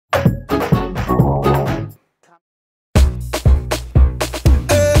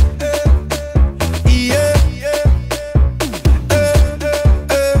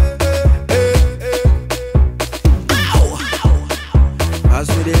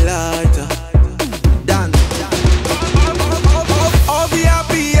lighter. Done. I'll be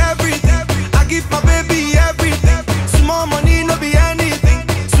happy everything. I give my baby everything. Small money no be anything.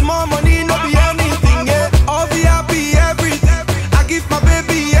 Small money no be anything. Yeah. I'll be happy everything. I give my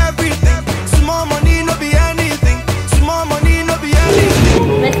baby everything. Small money no be anything. Small money no be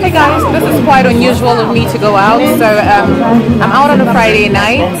anything. Hey guys, this is quite unusual of me to go out. So I'm out on a Friday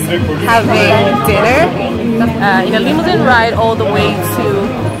night having dinner in a limousine ride all the way to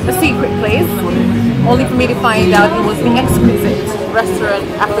the secret place, only for me to find out it was the exquisite restaurant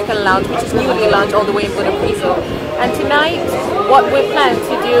African Lounge, which is newly launched all the way in Buenos. And tonight what we plan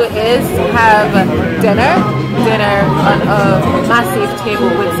to do is have dinner on a massive table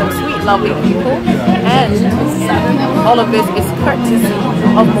with some sweet lovely people, and all of this is courtesy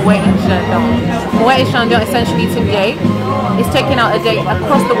of Moet Party. Moet Party essentially today is taking out a date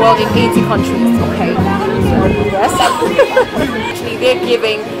across the world in 80 countries. Okay, so yes. Actually they're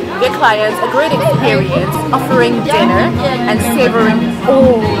giving their clients a great experience, offering dinner and savoring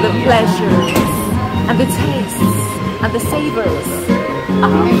all the pleasures and the tastes and the savors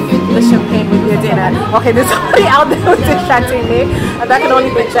of the champagne with your dinner. Okay, there's somebody out there with the champagne, and that can only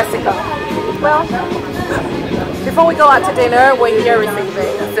be Jessica. Well, before we go out to dinner, we're here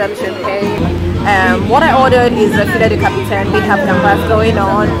receiving some champagne. What I ordered is a filet de capitaine. They have gambas going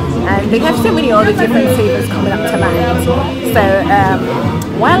on, and they have so many other different savors coming up tonight. So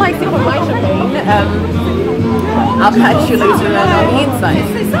while I sip on my champagne, I'll catch you later on the inside.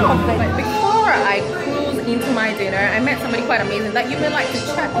 Before I cruise into my dinner, I met somebody quite amazing that you may like to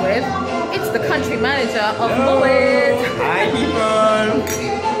chat with. It's the country manager of Moet. Hi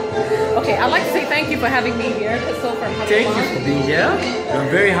people! Okay, I'd like to say thank you for having me here. Thank you for being here. I'm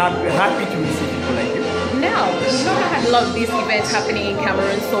very happy to receive people like you. Now, we've not had a lot of these events happening in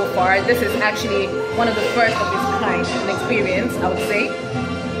Cameroon so far. This is actually one of the first of its kind, an experience, I would say.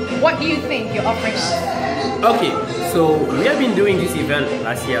 What do you think you're offering us? Okay, so we have been doing this event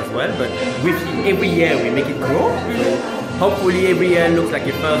last year as well, but every year we make it grow. So hopefully every year looks like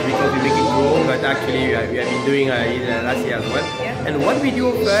a first because we make it grow, but actually we have been doing it last year as well. Yeah. And what we do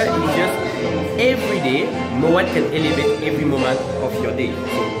offer is just every day, Moet can elevate every moment of your day.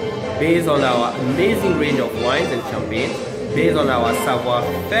 So based on our amazing range of wines and champagne, based on our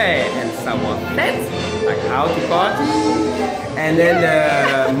savoir-faire and savoir-fête, like how to party, and then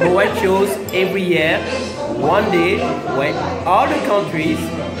Moet shows every year, one day when all the countries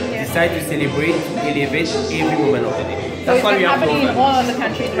decide to celebrate, to elevate every moment of the day. So it's happening in all of the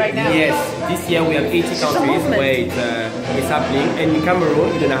countries right now? Yes, this year we have 80 countries where it's happening, and in Cameroon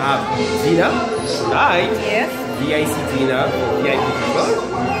we're gonna have dinner tonight. Yes. VIC dinner for VIP people.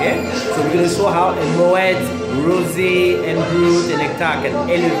 Okay, so we're gonna show how a Moet, Rosé, and Brut, and Nectar can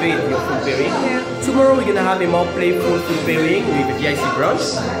elevate your food pairing. Yeah. Tomorrow we're gonna have a more playful food pairing with the VIC brunch.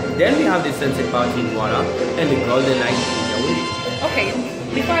 Then we have the sunset party in Douala and the golden night in Yaoundé. Okay,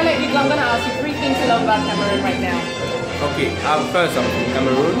 before I let you go, I'm gonna ask you 3 things you love about Cameroon right now. Okay, first I'm from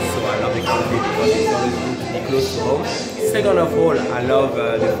Cameroon, so I love the country because it's always good to be close to home. Second of all, I love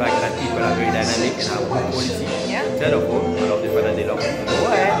the fact that people are very dynamic and have good quality. Yeah. Third of all, I love the fact that they love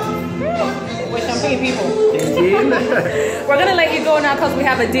Moet. We're champagne people. Indeed. We're gonna let you go now because we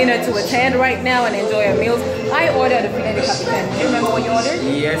have a dinner to attend right now and enjoy our meals. I ordered a filet de capitaine. Do you remember what you ordered?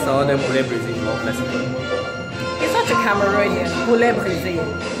 Yes, I ordered poulet brisé, more classical. It's such a Cameroonian, poulet brisé.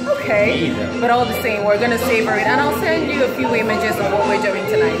 Okay, but all the same, we're gonna savor it, and I'll send you a few images of what we're doing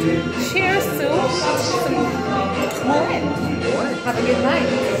tonight. Cheers to some Moet. Have a good night.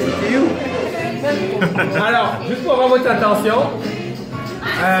 Thank you. Alors, juste pour avoir votre attention,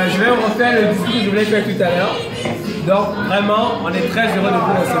 je vais refaire le discours que je voulais faire tout à l'heure. Donc vraiment, on est très heureux de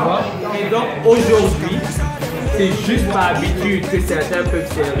vous recevoir. Et donc aujourd'hui, c'est juste par habitude que certains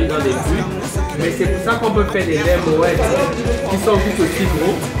peuvent servir dans des buts, mais c'est pour ça qu'on peut faire des laits Moet qui sont tout aussi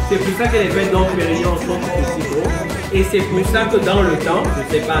gros. C'est pour ça que les vins d'Or Pérignon sont tout aussi gros. Et c'est pour ça que dans le temps, je ne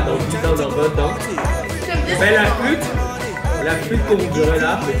sais pas, dans 10 ans, dans 20 ans, ben la flûte que vous aurez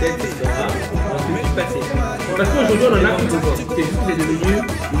là, peut-être ce sera un flûte passée. Parce qu'aujourd'hui on en a plus besoin. C'est juste que c'est devenu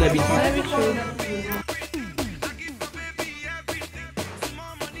une habitude.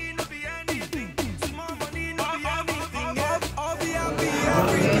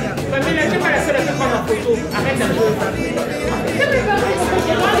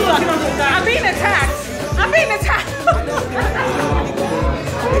 I'm being attacked. I'm being attacked.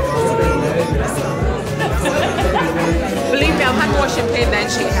 Believe me, I've had more champagne than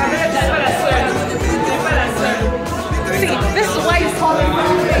she has. See, this is why he's calling me.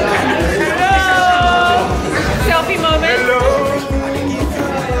 Hello. Selfie moment. Hello.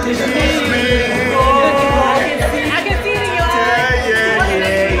 I can see it in your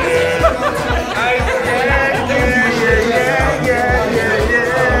eyes.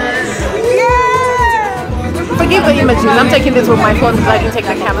 is the images. I'm taking this with my phone because I didn't take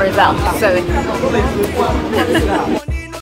the cameras out. So